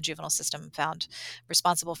 in the juvenile system, found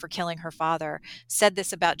responsible for killing her father, said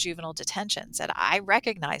this about juvenile detention, said, I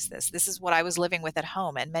recognize this. This is what I was living with at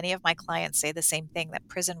home. And many of my clients say the same thing, that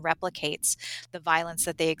prison replicates the violence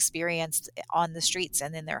that they experienced on the streets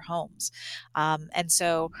and in their homes. And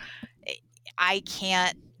so I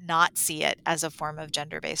can't not see it as a form of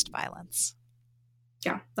gender-based violence.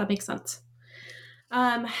 Yeah, that makes sense.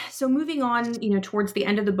 So moving on, towards the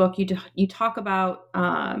end of the book, you talk about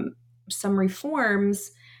some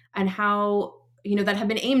reforms and how that have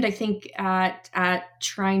been aimed, I think, at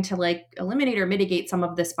trying to eliminate or mitigate some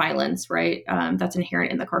of this violence, right? That's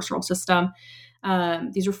inherent in the carceral system.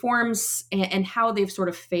 These reforms and how they've sort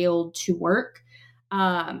of failed to work.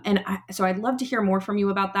 So I'd love to hear more from you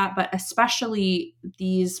about that, but especially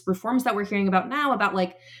these reforms that we're hearing about now about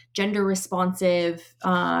gender responsive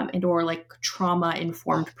and or trauma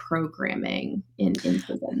informed programming in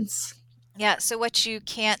prisons. Yeah. So what you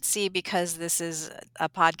can't see, because this is a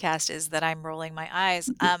podcast, is that I'm rolling my eyes.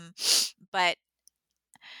 But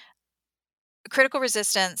critical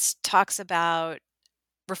resistance talks about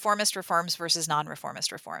reformist reforms versus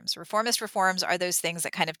non-reformist reforms. Reformist reforms are those things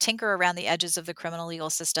that kind of tinker around the edges of the criminal legal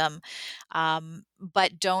system,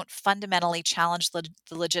 but don't fundamentally challenge the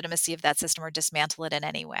legitimacy of that system or dismantle it in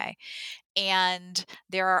any way. And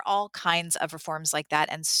there are all kinds of reforms like that.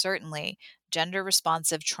 And certainly gender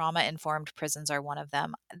responsive, trauma informed prisons are one of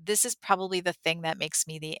them. This is probably the thing that makes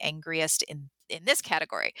me the angriest in this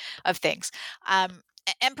category of things.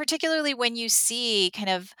 And particularly when you see kind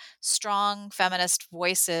of strong feminist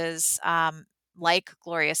voices like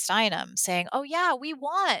Gloria Steinem saying, oh, yeah, we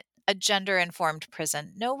want a gender informed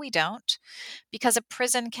prison. No, we don't, because a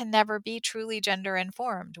prison can never be truly gender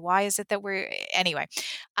informed. Why is it that anyway?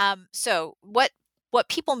 So what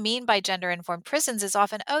people mean by gender informed prisons is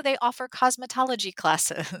often, oh, they offer cosmetology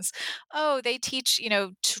classes. Oh, they teach,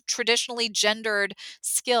 traditionally gendered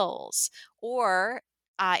skills. Or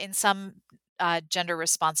in some gender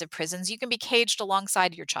responsive prisons, you can be caged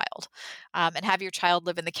alongside your child and have your child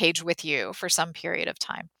live in the cage with you for some period of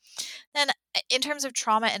time. Then, in terms of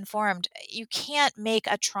trauma informed, you can't make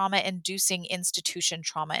a trauma inducing institution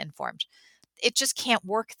trauma informed. It just can't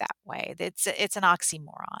work that way. It's an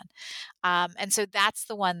oxymoron. And so that's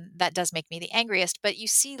the one that does make me the angriest. But you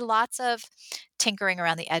see lots of tinkering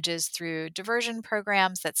around the edges through diversion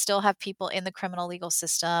programs that still have people in the criminal legal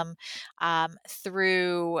system,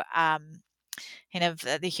 through kind of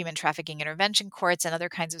the human trafficking intervention courts and other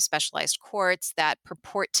kinds of specialized courts that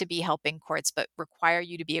purport to be helping courts, but require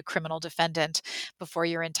you to be a criminal defendant before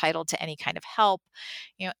you're entitled to any kind of help.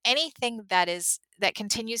 Anything that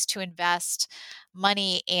continues to invest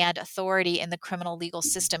money and authority in the criminal legal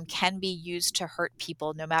system can be used to hurt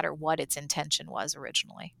people, no matter what its intention was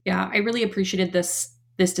originally. Yeah, I really appreciated this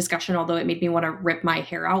discussion, although it made me want to rip my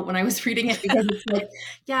hair out when I was reading it, because it's like,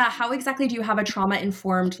 yeah, how exactly do you have a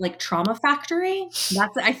trauma-informed, like, trauma factory?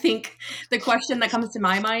 That's, I think, the question that comes to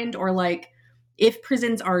my mind. Or like, if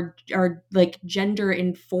prisons are like gender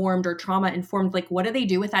informed or trauma informed, like, what do they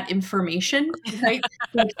do with that information? Right?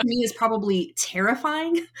 Like, to me, is probably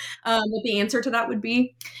terrifying. What the answer to that would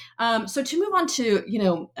be. So to move on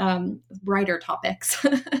to brighter topics.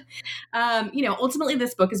 Ultimately,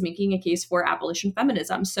 this book is making a case for abolition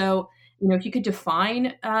feminism. So, if you could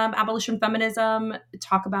define abolition feminism,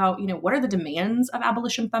 talk about, what are the demands of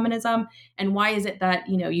abolition feminism, and why is it that,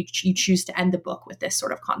 you choose to end the book with this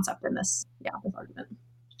sort of concept in this argument?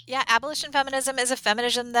 Yeah, abolition feminism is a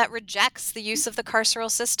feminism that rejects the use of the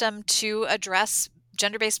carceral system to address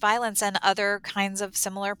gender-based violence and other kinds of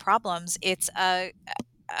similar problems. It's a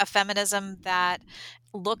feminism that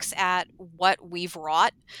looks at what we've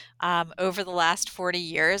wrought over the last 40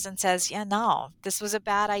 years and says, yeah, no, this was a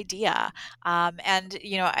bad idea. And,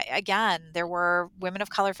 again, there were women of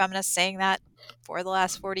color feminists saying that for the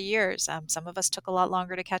last 40 years. Some of us took a lot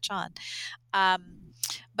longer to catch on.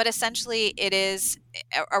 But essentially, it is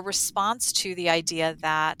a response to the idea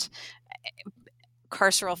that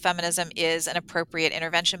carceral feminism is an appropriate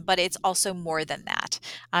intervention, but it's also more than that.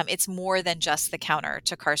 It's more than just the counter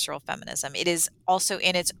to carceral feminism. It is also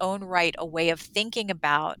in its own right a way of thinking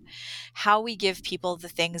about how we give people the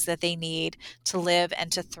things that they need to live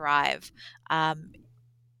and to thrive,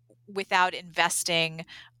 without investing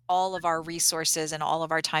all of our resources and all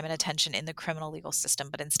of our time and attention in the criminal legal system,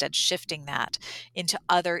 but instead shifting that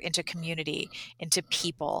into community, into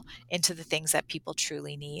people, into the things that people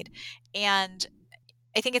truly need. And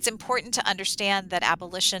I think it's important to understand that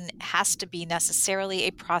abolition has to be necessarily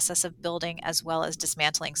a process of building as well as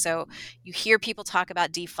dismantling. So you hear people talk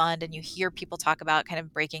about defund, and you hear people talk about kind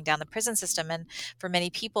of breaking down the prison system. And for many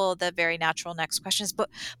people, the very natural next question is, but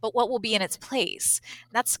what will be in its place?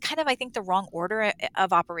 And that's kind of, I think, the wrong order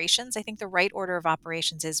of operations. I think the right order of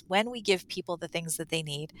operations is when we give people the things that they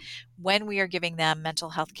need, when we are giving them mental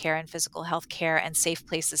health care and physical health care and safe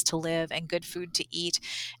places to live and good food to eat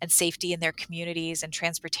and safety in their communities and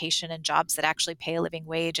transportation and jobs that actually pay a living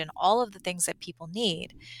wage and all of the things that people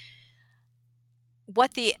need.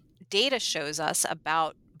 What the data shows us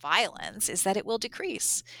about violence is that it will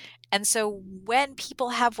decrease. And so when people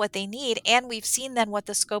have what they need, and we've seen then what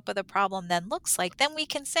the scope of the problem then looks like, then we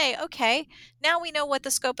can say, okay, now we know what the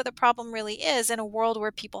scope of the problem really is in a world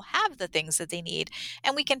where people have the things that they need,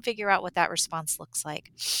 and we can figure out what that response looks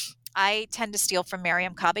like. I tend to steal from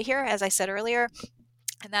Mariame Kaba here, as I said earlier,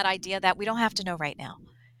 and that idea that we don't have to know right now,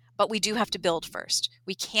 but we do have to build first.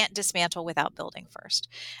 We can't dismantle without building first.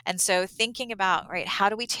 And so thinking about, right, how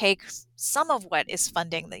do we take some of what is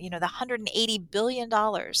funding, the $180 billion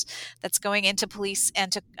that's going into police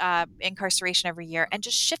and to incarceration every year, and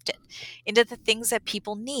just shift it into the things that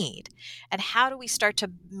people need? And how do we start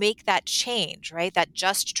to make that change, right? That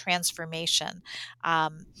just transformation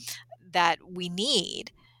that we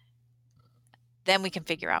need? Then we can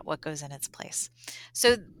figure out what goes in its place.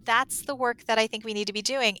 So that's the work that I think we need to be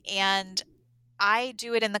doing. And I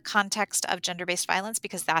do it in the context of gender-based violence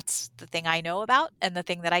because that's the thing I know about and the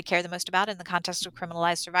thing that I care the most about in the context of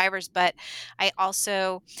criminalized survivors. But I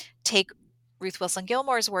also take Ruth Wilson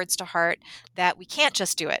Gilmore's words to heart that we can't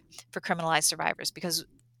just do it for criminalized survivors because,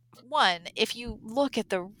 one, if you look at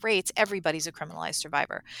the rates, everybody's a criminalized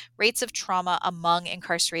survivor. Rates of trauma among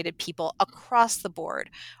incarcerated people across the board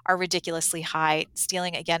are ridiculously high.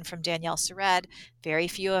 Stealing again from Danielle Sered, very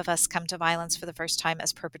few of us come to violence for the first time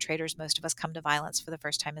as perpetrators. Most of us come to violence for the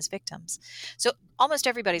first time as victims. So almost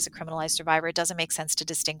everybody's a criminalized survivor. It doesn't make sense to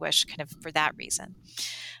distinguish kind of for that reason.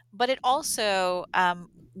 But it also,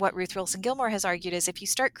 what Ruth Wilson Gilmore has argued is if you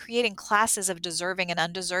start creating classes of deserving and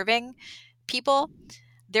undeserving people,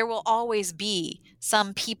 there will always be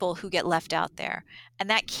some people who get left out there. And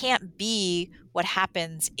that can't be what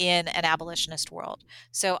happens in an abolitionist world.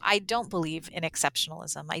 So I don't believe in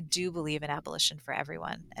exceptionalism. I do believe in abolition for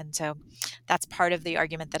everyone. And so that's part of the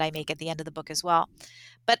argument that I make at the end of the book as well.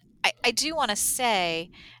 But I do want to say,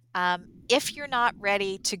 if you're not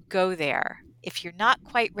ready to go there, if you're not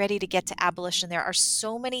quite ready to get to abolition, there are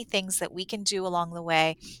so many things that we can do along the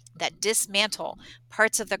way that dismantle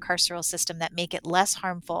parts of the carceral system that make it less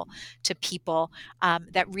harmful to people,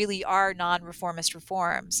 that really are non-reformist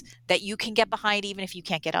reforms that you can get behind even if you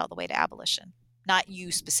can't get all the way to abolition. Not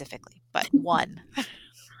you specifically, but one.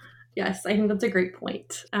 Yes, I think that's a great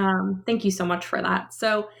point. Thank you so much for that.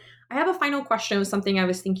 So I have a final question. It was something I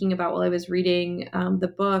was thinking about while I was reading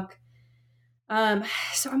the book.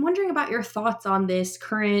 So I'm wondering about your thoughts on this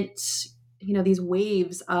current, these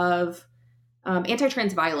waves of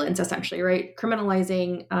anti-trans violence, essentially, right?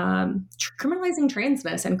 Criminalizing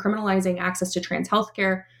transness and criminalizing access to trans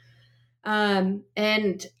healthcare.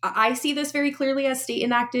 And I see this very clearly as state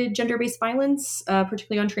enacted gender-based violence,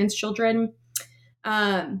 particularly on trans children.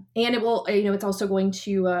 And it will, it's also going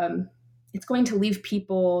to, leave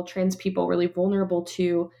trans people really vulnerable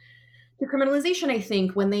to criminalization, I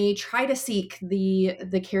think, when they try to seek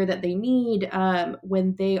the care that they need,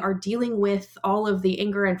 when they are dealing with all of the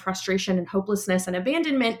anger and frustration and hopelessness and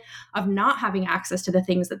abandonment of not having access to the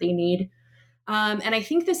things that they need. And I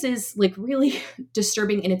think this is like really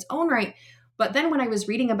disturbing in its own right. But then when I was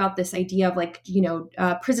reading about this idea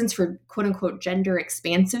of prisons for quote unquote gender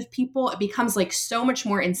expansive people, it becomes like so much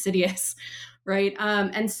more insidious, right?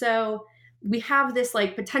 And so we have this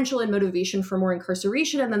like potential and motivation for more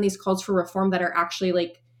incarceration, and then these calls for reform that are actually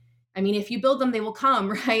like, if you build them, they will come,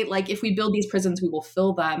 right? Like if we build these prisons, we will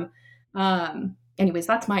fill them. Anyways,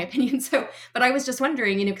 that's my opinion. So, but I was just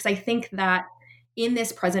wondering, because I think that in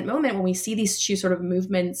this present moment, when we see these two sort of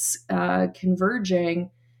movements converging,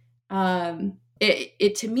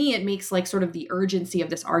 it to me, it makes like sort of the urgency of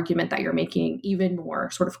this argument that you're making even more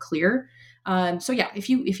sort of clear. So yeah, if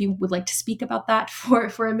you would like to speak about that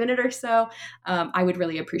for a minute or so, I would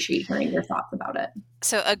really appreciate hearing your thoughts about it.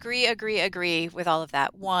 So agree with all of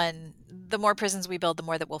that. One, the more prisons we build, the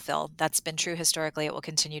more that we'll fill. That's been true historically. It will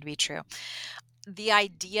continue to be true. The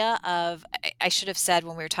idea of, I should have said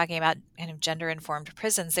when we were talking about kind of gender-informed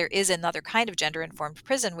prisons, there is another kind of gender-informed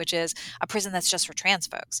prison, which is a prison that's just for trans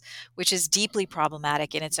folks, which is deeply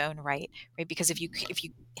problematic in its own right? Because if you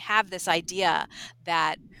have this idea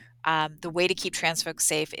that the way to keep trans folks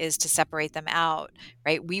safe is to separate them out,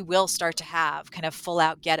 right? We will start to have kind of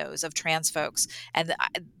full-out ghettos of trans folks, and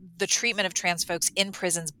the treatment of trans folks in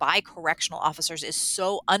prisons by correctional officers is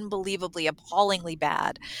so unbelievably, appallingly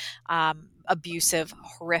bad, abusive,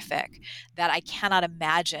 horrific, that I cannot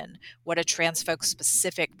imagine what a trans folk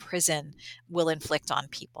specific prison will inflict on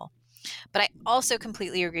people. But I also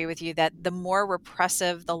completely agree with you that the more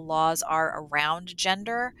repressive the laws are around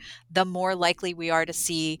gender, the more likely we are to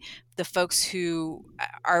see the folks who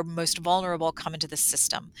are most vulnerable come into the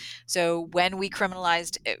system. So when we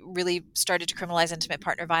really started to criminalize intimate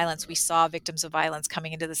partner violence, we saw victims of violence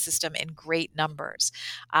coming into the system in great numbers.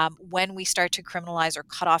 When we start to criminalize or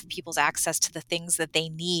cut off people's access to the things that they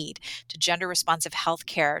need, to gender responsive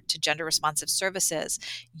healthcare, to gender responsive services,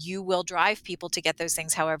 you will drive people to get those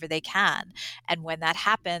things however they can. And when that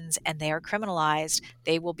happens and they are criminalized,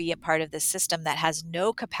 they will be a part of this system that has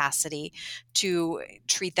no capacity to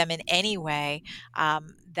treat them in any way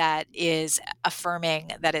that is affirming,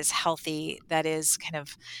 that is healthy, that is kind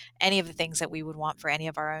of any of the things that we would want for any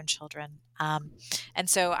of our own children. And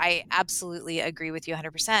so I absolutely agree with you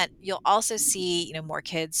 100%. You'll also see, more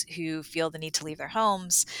kids who feel the need to leave their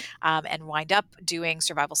homes and wind up doing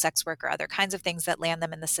survival sex work or other kinds of things that land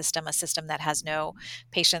them in the system, a system that has no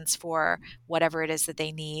patience for whatever it is that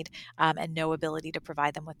they need and no ability to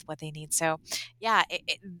provide them with what they need. So, yeah,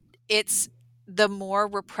 it's the more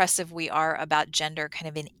repressive we are about gender kind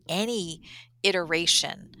of in any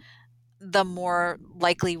iteration, the more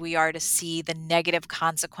likely we are to see the negative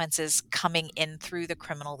consequences coming in through the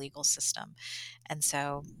criminal legal system. And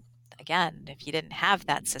so, again, if you didn't have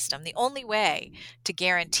that system, the only way to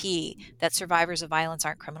guarantee that survivors of violence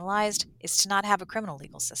aren't criminalized is to not have a criminal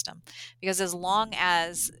legal system. Because as long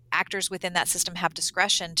as actors within that system have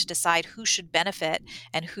discretion to decide who should benefit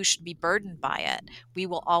and who should be burdened by it, we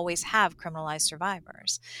will always have criminalized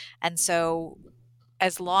survivors. And so,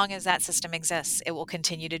 as long as that system exists, it will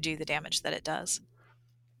continue to do the damage that it does.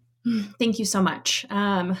 Thank you so much.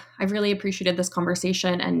 I've really appreciated this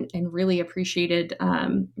conversation and really appreciated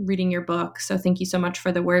reading your book. So thank you so much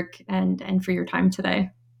for the work and for your time today.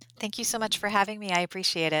 Thank you so much for having me. I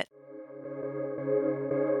appreciate it.